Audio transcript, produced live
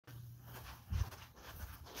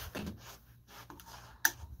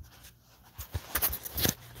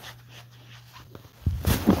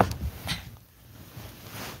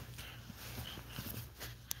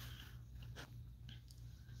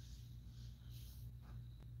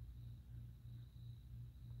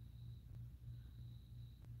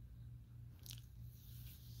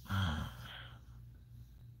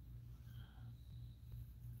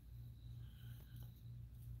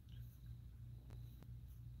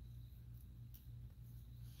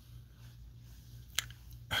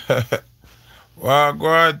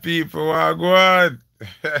Wagwan, people, wagwan.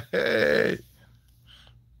 Hey.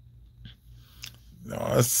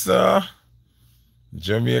 No, sir.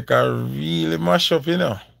 Jamaica really mash up, you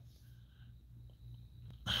know.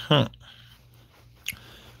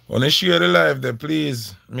 Wanna share the live there,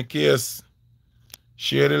 please. Me case.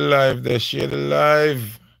 Share the live there, share the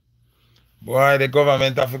live. Boy, the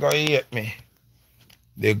government have to hate me.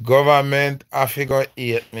 The government have to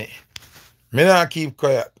hate me. Me not keep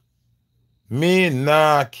quiet. Me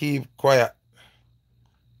not keep quiet.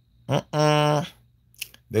 The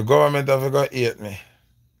government have to hate me.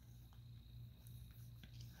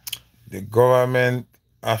 The government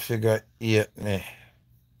have to hate me.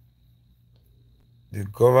 The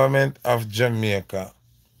government of Jamaica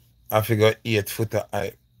have to hate Foota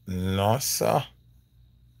hype. No, sir.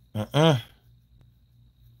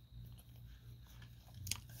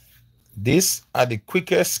 This are the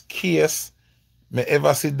quickest case me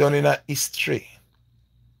ever see done in a history.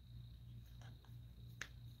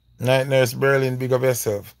 Night Nurse Berlin, big up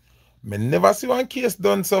yourself. Me never see one case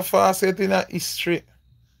done so fast yet in a history.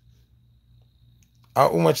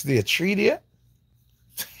 How much they 3 days?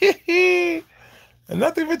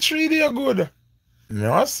 Not even 3 days good.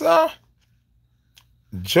 No, sir.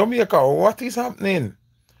 Jamaica, what is happening?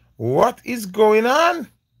 What is going on?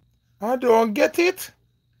 I don't get it.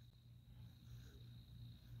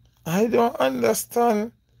 I don't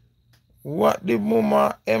understand what the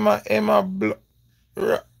mama Emma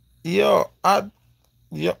yo, I'm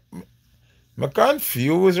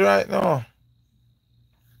confused right now.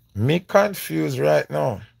 Me confused right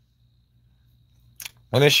now.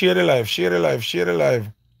 When I share the live, share the live, share the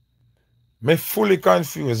live. Me fully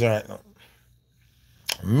confused right now.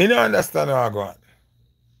 Me not understand what I go on.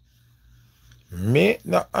 Me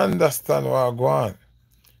not understand what I go on.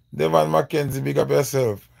 Devon Mackenzie, big up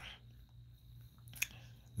yourself.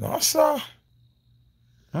 No, sir.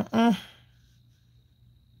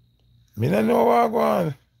 Me not know what I go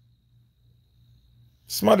on.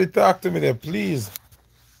 Somebody talk to me there, please.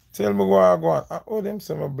 Tell me what I go on. I owe them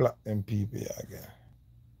some black them people here again.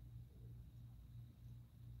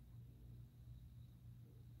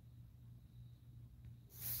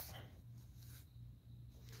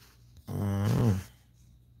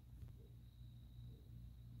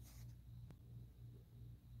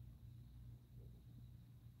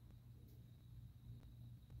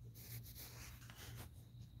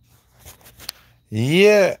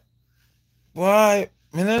 Yeah. Why?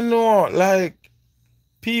 Me don't know. Like,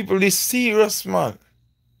 people, this serious, man.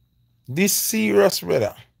 This serious,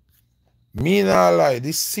 brother. Me not lie.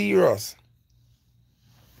 This serious.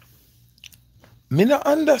 Me not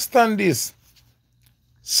understand this.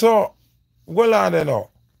 So, well on there now.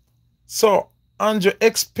 So, Andrew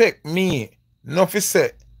expect me not to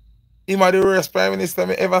say him are the worst prime minister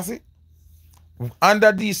me ever see?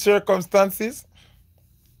 Under these circumstances?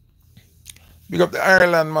 Big up the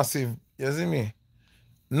Ireland massive. You see me?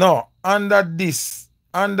 No, under this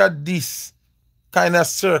kind of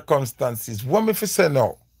circumstances, what me fi say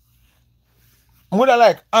now? Would I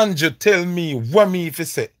like Andrew tell me what me fi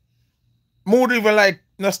say? Would even like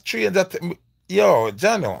no stranger yo,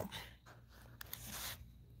 Jano.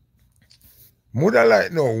 Would I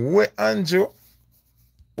like no what Andrew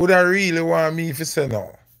would I really want me fi say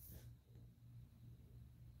now?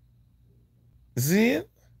 See?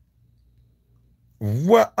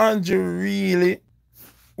 What Andrew really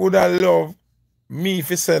would I love me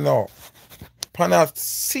fi say now? From a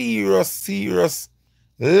serious,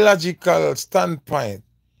 logical standpoint.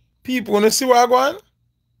 People, wanna see what I go on?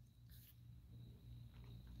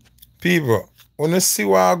 People, wanna see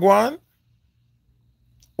what I go on?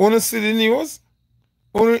 Wanna see the news?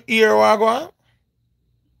 Wanna hear what I go on?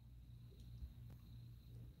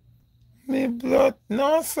 Me blood,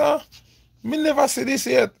 no sir. Me never see this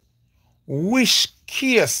yet. Which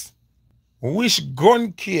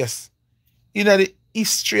gun case in the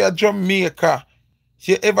history of Jamaica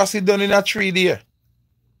you ever see done in a 3 day?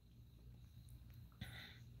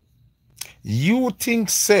 You think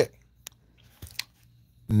say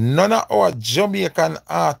none of our Jamaican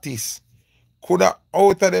artists could have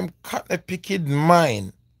out of them cotton picked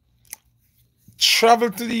mind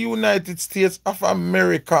travel to the United States of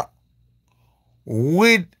America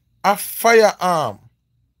with a firearm?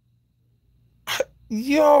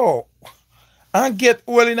 Yo, and get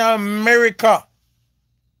well in America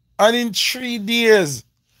and in 3 days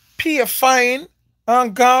pay a fine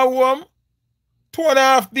and go home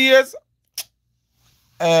 2.5 days.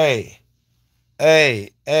 Hey.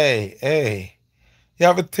 You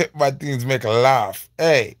have to take my things make a laugh.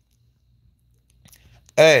 Hey.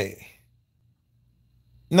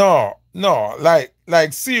 No, No, like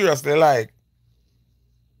seriously, like,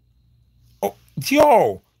 oh,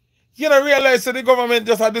 yo, you don't realize that the government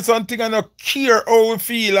just had this one thing and no care how we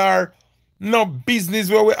feel or no business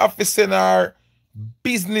where we have to send our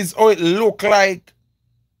business how it look like.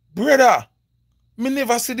 Brother, me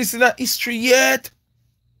never see this in a history yet.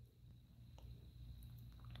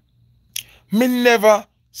 Me never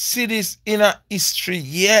see this in a history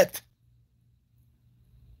yet.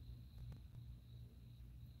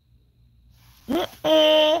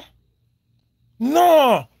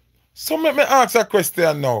 No. So let me ask a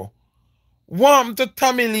question now. What happened to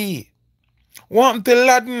Tommy Lee? What happened to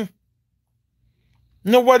Laden?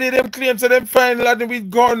 Nobody them claims that them find Laden with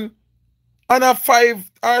gun and a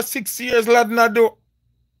 5 or 6 years Laden a do.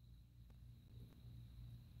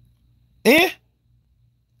 Eh?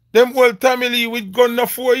 Them old Tommy Lee with gun na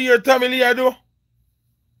 4 year Tommy Lee a do.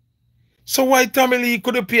 So why Tommy Lee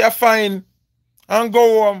could pay a fine and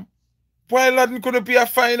go home? Why Laden could pay a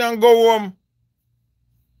fine and go home?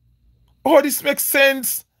 Oh, this makes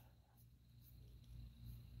sense.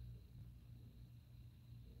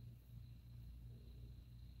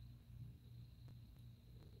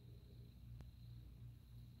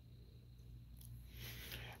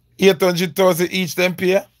 $800,000 each them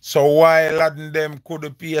pay. So why Laden them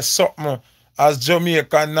could pay something as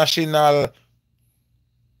Jamaica national?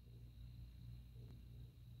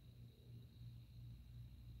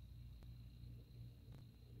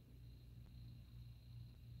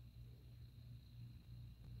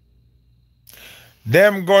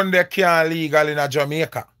 Them gun they can't legal in a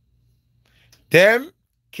Jamaica. Them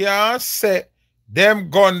can't say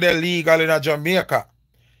them gun they legal in a Jamaica.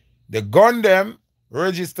 The gun them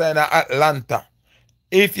register in Atlanta.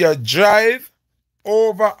 If you drive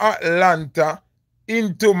over Atlanta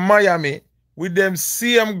into Miami with them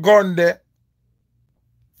same gun there,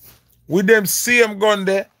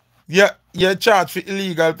 you charge for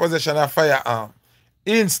illegal possession of firearm.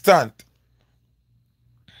 Instant.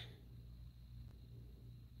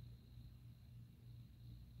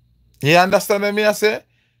 You understand what I say?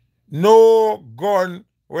 No gun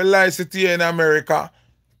will license here in America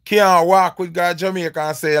can't walk with God Jamaica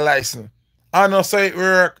and say license. I know say it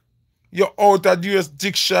work. You're out of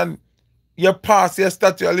jurisdiction. You pass your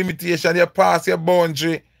statute of limitation. You pass your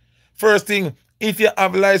boundary. First thing, if you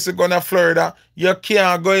have license going to Florida, you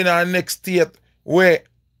can't go in our next state where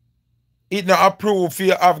it not approved for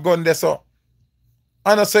you have gun there. So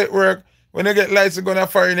I know say it work. When you get license going to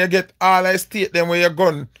foreign, you get all the state them where your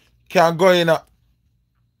gun can go in.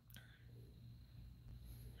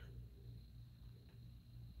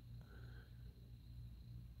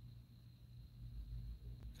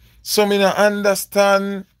 So me not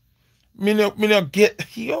understand. Me not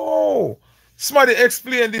get. Yo, somebody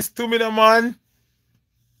explain this to me, man.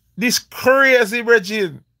 This crazy,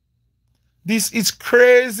 Regine. This is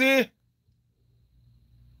crazy.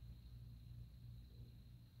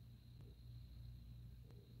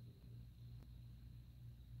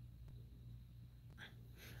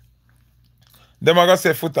 Them are gonna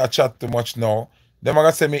say Foota chat too much now. Them are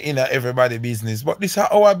gonna say me in everybody business. But this is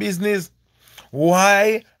our business.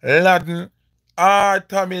 Why Laden or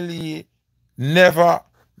Tommy Lee never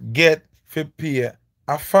get for pay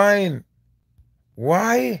a fine?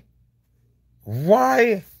 Why?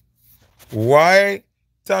 Why? Why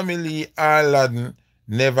Tommy Lee or Laden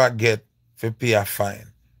never get for pay a fine?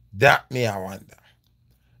 That me I wonder.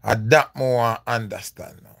 And that me want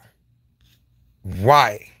understand now.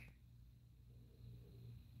 Why?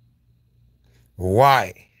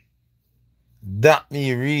 Why? That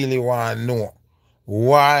me really want to know.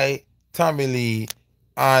 Why Tommy Lee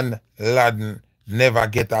and Laden never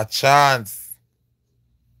get a chance.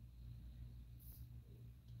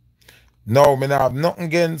 Now, me not have nothing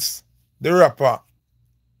against the rapper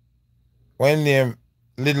when name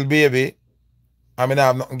Little Baby, I mean I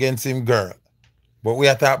have nothing against him girl. But we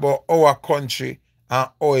are talking about our country and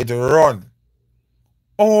how it run.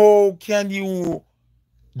 How can you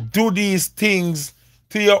do these things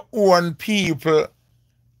to your own people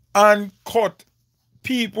and cut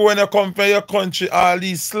people when you come from your country all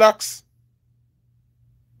these slacks?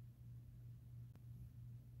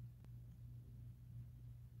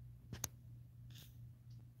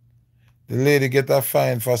 The lady get a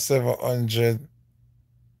fine for 700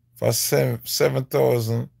 for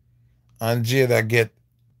 7,000 and Jada get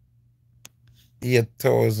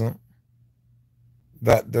 8,000.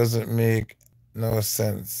 That doesn't make no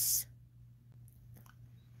sense.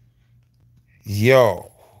 Yo,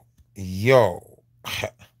 yo,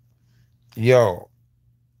 yo, yo.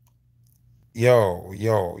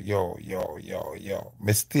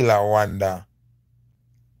 Me still a wonder.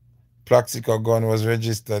 Plaxico gun was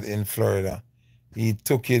registered in Florida. He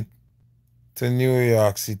took it to New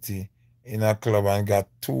York City in a club and got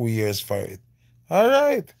 2 years for it. All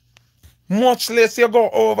right. Much less you go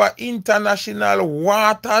over international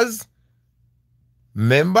waters.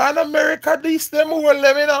 Remember in America, this them who were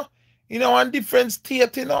living, on different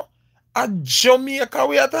state, At Jamaica,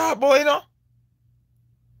 we are talking about,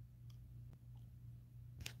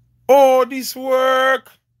 Oh, this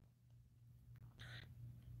work.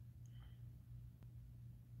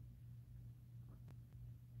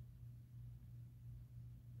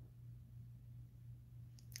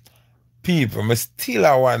 People, me still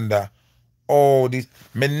I wonder, this,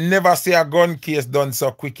 me never see a gun case done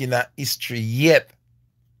so quick in a history yet.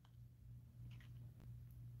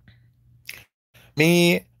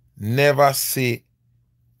 Me never see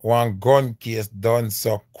one gun case done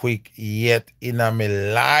so quick yet in my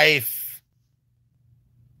life.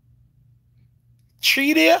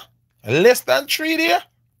 3 days? Less than 3 days?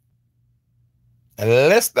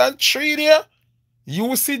 Less than 3 days?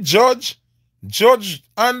 You see judge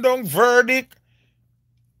hand down verdict,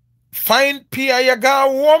 fine P.I. you go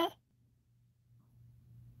home?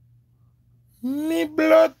 Me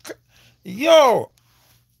blood. Yo.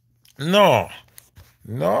 No,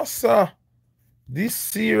 sir. This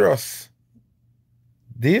serious.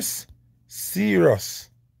 This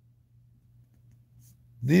serious.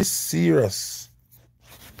 This serious.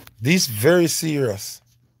 This very serious.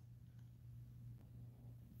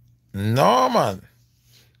 No, man.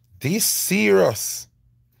 This serious.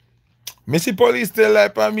 Me see police tell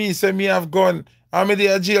like for me, say me have gone. I'm in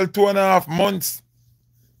the jail 2.5 months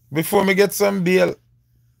before me get some bail.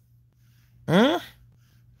 I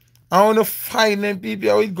want to find them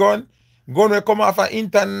people with gun. Gun will come off of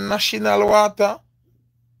international water.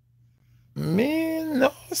 Me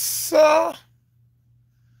no, sir.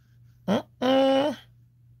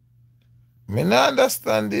 Me not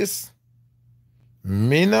understand this.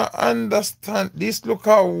 Me not understand this. Look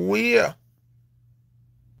how weird.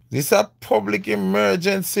 This a public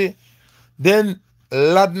emergency. Then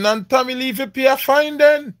Laden and Tommy leave a pay a fine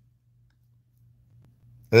then.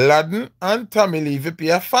 Laden and Tommy leave a pay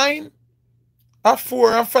a fine. A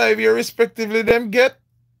 4 and 5 year respectively them get.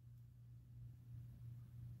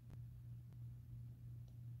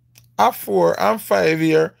 A 4 and 5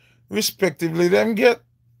 year respectively them get.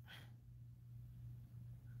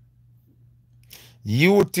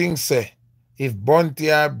 You think say if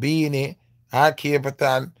Bunty or Beanie or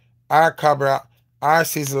Capitan or Cabra or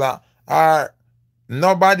Sizzler or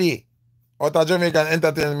nobody out of Jamaican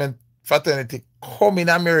entertainment fraternity come in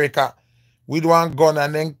America with one gun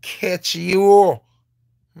and then catch you.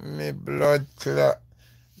 Me blood clot.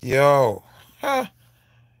 Yo. Huh?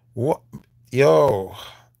 What? Yo.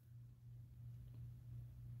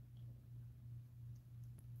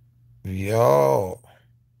 Yo.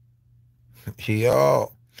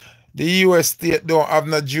 Yo. The U.S. state don't have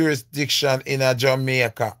no jurisdiction in a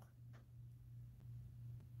Jamaica.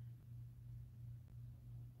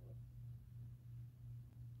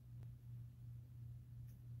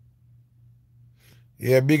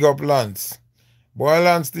 Yeah, big up Lance. Boy,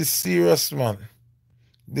 Lance, this serious, man.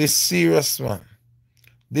 This serious, man.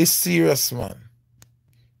 This serious, man.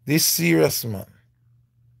 This serious, man.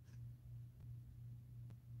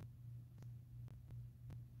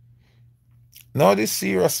 No, this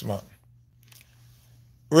serious, man.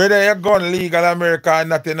 Whether you're gun legal in America or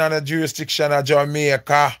not in a jurisdiction of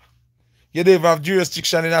Jamaica, you don't even have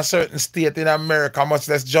jurisdiction in a certain state in America, much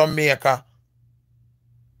less Jamaica.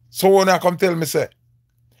 So when I come tell me, say,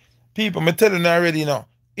 people, me telling you already now,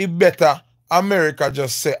 it better America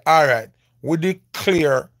just say, all right, we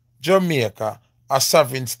declare Jamaica a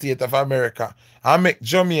sovereign state of America and make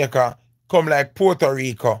Jamaica come like Puerto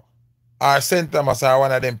Rico or St. Thomas or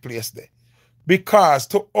one of them places there. Because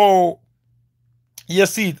to all you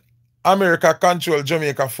see America control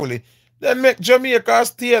Jamaica fully, then make Jamaica a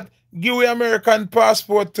state, give away American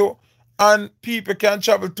passport to, and people can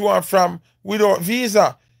travel to and from without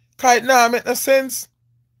visa. Cause it now make no sense.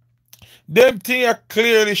 Them thing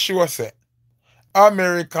clearly show say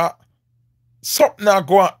America something not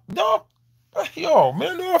go on. No, yo,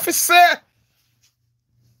 me know what to say.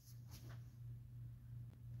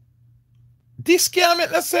 This can't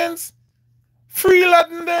make no sense. Free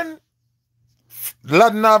Laden then.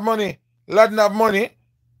 Laden have money. Laden have money.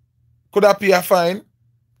 Could have pay a fine.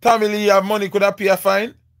 Tommy Lee have money. Could have pay a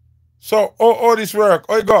fine. So, all this work.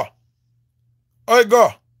 How it go? How it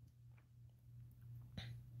go?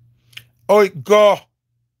 How it go?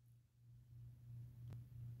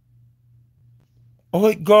 How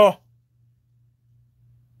it go?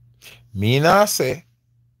 Me not say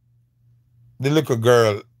the little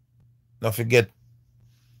girl not forget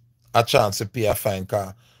a chance to pay a fine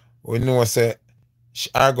car. We know say she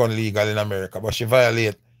are gun legal in America, but she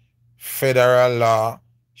violate federal law,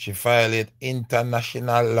 she violate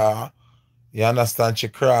international law. You understand? She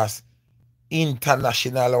cross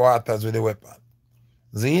international waters with the weapon.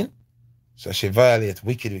 See? So she violate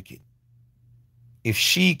wicked. If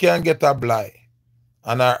she can get a blind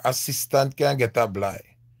and her assistant can get a blind,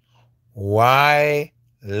 why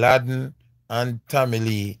Laden and Tommy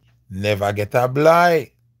Lee never get a blind?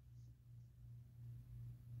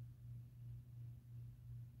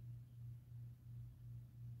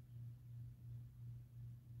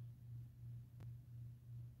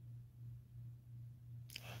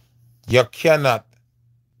 You cannot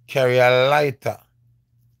carry a lighter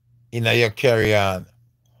in your carry-on.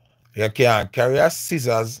 You can't carry a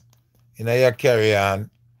scissors in your carry-on.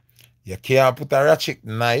 You can't put a ratchet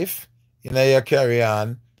knife in your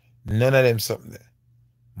carry-on. None of them something there.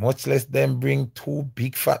 Much less them bring 2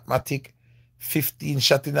 big fat matic, 15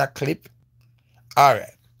 shot in a clip.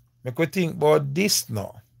 Alright. Make we think about this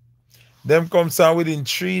now. Them comes on within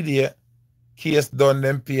 3 days, case done,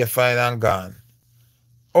 them pay fine and gone.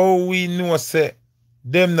 Oh, we know say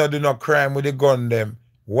them not do no crime with the gun them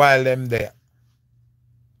while them there.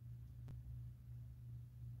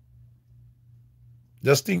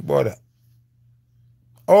 Just think about that.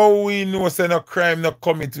 Oh, we know say no crime not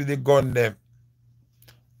commit with the gun them.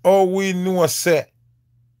 Oh, we know say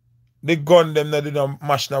the gun them not do no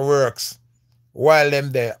mash no works while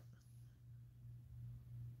them there.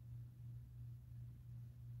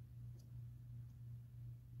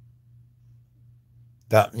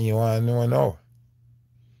 That me want to know now.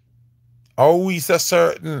 How we say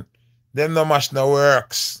certain them no mash no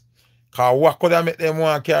works? Cause what could I make them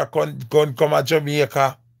want to carry gun come to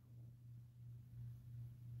Jamaica?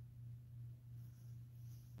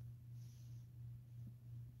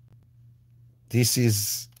 This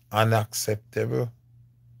is unacceptable.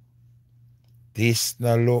 This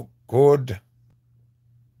no look good.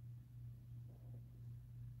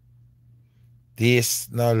 This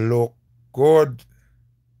no look good.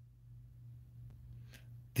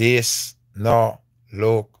 This no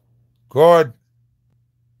look good.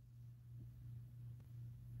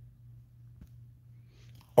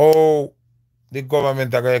 Oh, the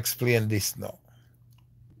government are going to explain this now.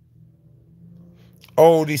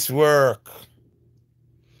 How this work.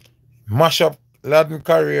 Mash up Laden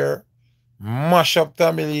career. Mash up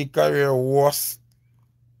Tommy Lee career worse.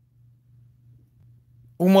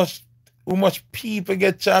 How much people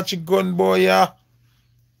get charged with gun, boy, yeah?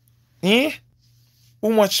 Eh? How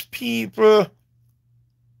much people?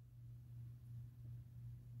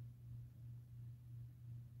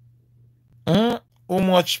 How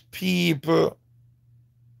much people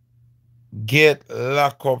get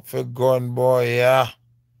locked up for gun, boy, yeah?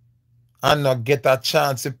 And not get a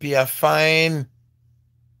chance to pay a fine?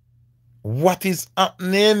 What is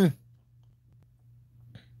happening?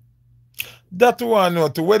 That one know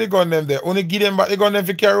to where they gun them there. Only give them back the gun them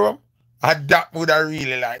for carry them? And that would I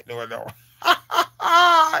really like to know.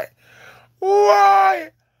 Why?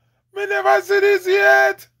 Me never see this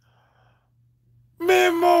yet. Me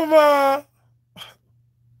mama.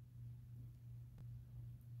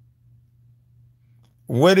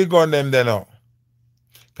 Where they gun them there now?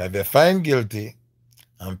 Because if they find guilty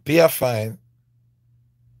and pay a fine,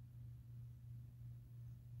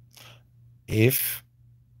 if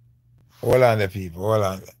hold on the people, hold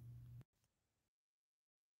on.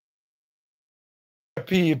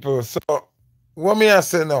 People, so what me I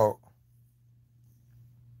say now?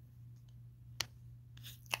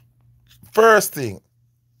 First thing,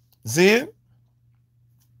 see?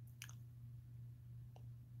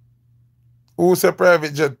 Who say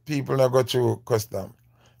private jet people not go through custom?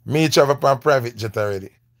 Me travel upon private jet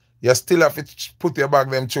already. You still have to put your bag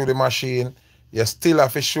them through the machine. You still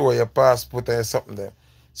have to show your passport or something there.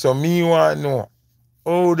 So me want to know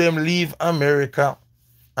how them leave America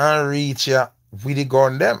and reach here with the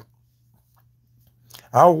gun them.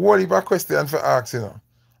 A whole heap of question for ask, you know.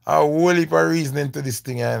 A whole heap of reasoning to this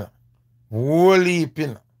thing, you know. Whole heap, you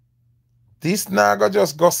know. This now go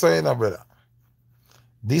just go so, you know, brother.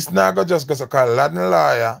 This now go just go so, call Laden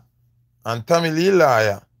lawyer and Tommy Lee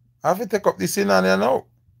lawyer. I have to take up this in and you know.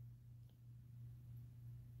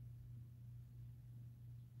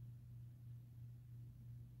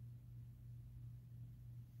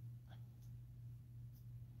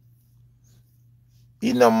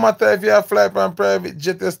 It no matter if you fly from private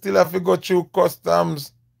jet, you still have to go through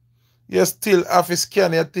customs. You still have to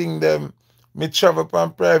scan your thing them. Me travel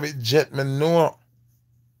from private jet, me know.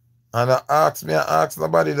 And I ask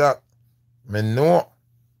nobody that. Me know.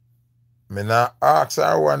 Me not ask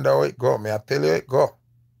or wonder how it go. Me I tell you it go.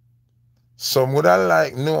 Some would have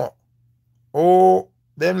like no. Oh,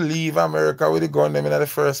 them leave America with the gun them in the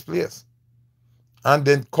first place. And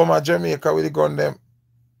then come to Jamaica with the gun them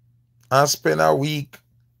and spend a week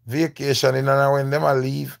vacationing, and when them a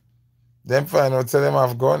leave, them find out say them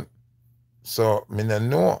have gun. So me no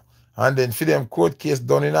know. And then for them court case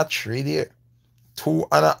done in a 3 day.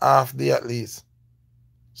 2.5 days at least.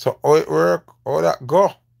 So how it work? How that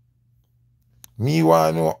go? Me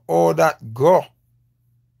want to know how that go.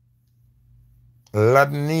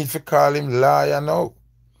 Lad need to call him liar now.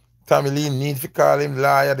 Tommy Lee need to call him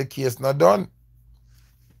liar. The case not done.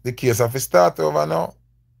 The case have to start over now.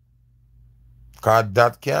 Because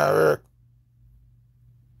that can't work.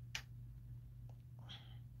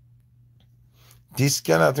 This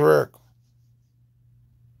cannot work.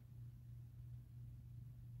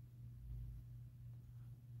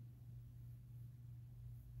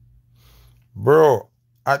 Bro,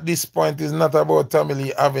 at this point, it's not about Tommy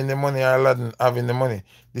Lee having the money or Laden having the money.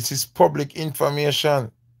 This is public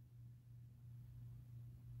information.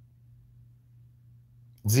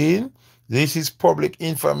 Zine, this is public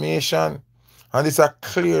information. And it's a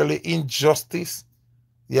clearly injustice.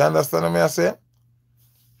 You understand what I say?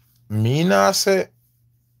 Me not say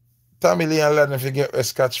Tommy Lee and Laden if you get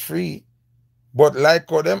scotch-free. But like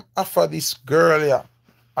how them offer this girl here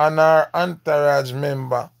and her entourage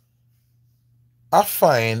member a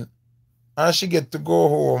fine and she get to go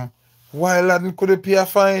home, why Laden couldn't pay a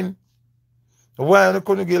fine? Why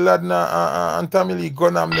couldn't give Laden and Tommy Lee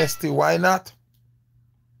gun amnesty? Why not?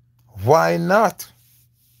 Why not?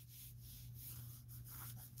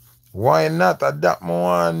 Why not? At that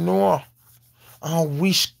moment, no. I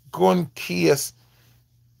wish gun case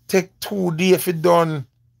take 2 days if it done.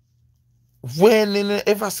 When in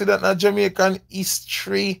ever see that in Jamaican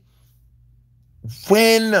history?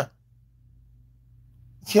 When?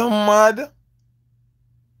 You mad?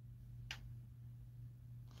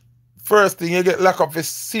 First thing, you get locked up for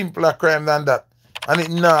simpler crime than that. And it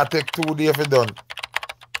not take 2 days if it done.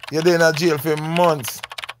 You're there in a jail for months.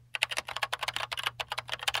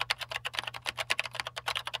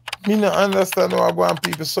 Me not understand how I go on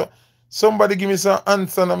people. So somebody give me some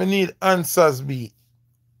answer and I need answers, be.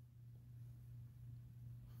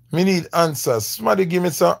 Me need answers. Somebody give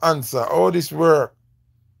me some answer. How this work?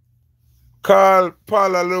 Call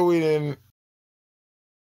Paula Lewin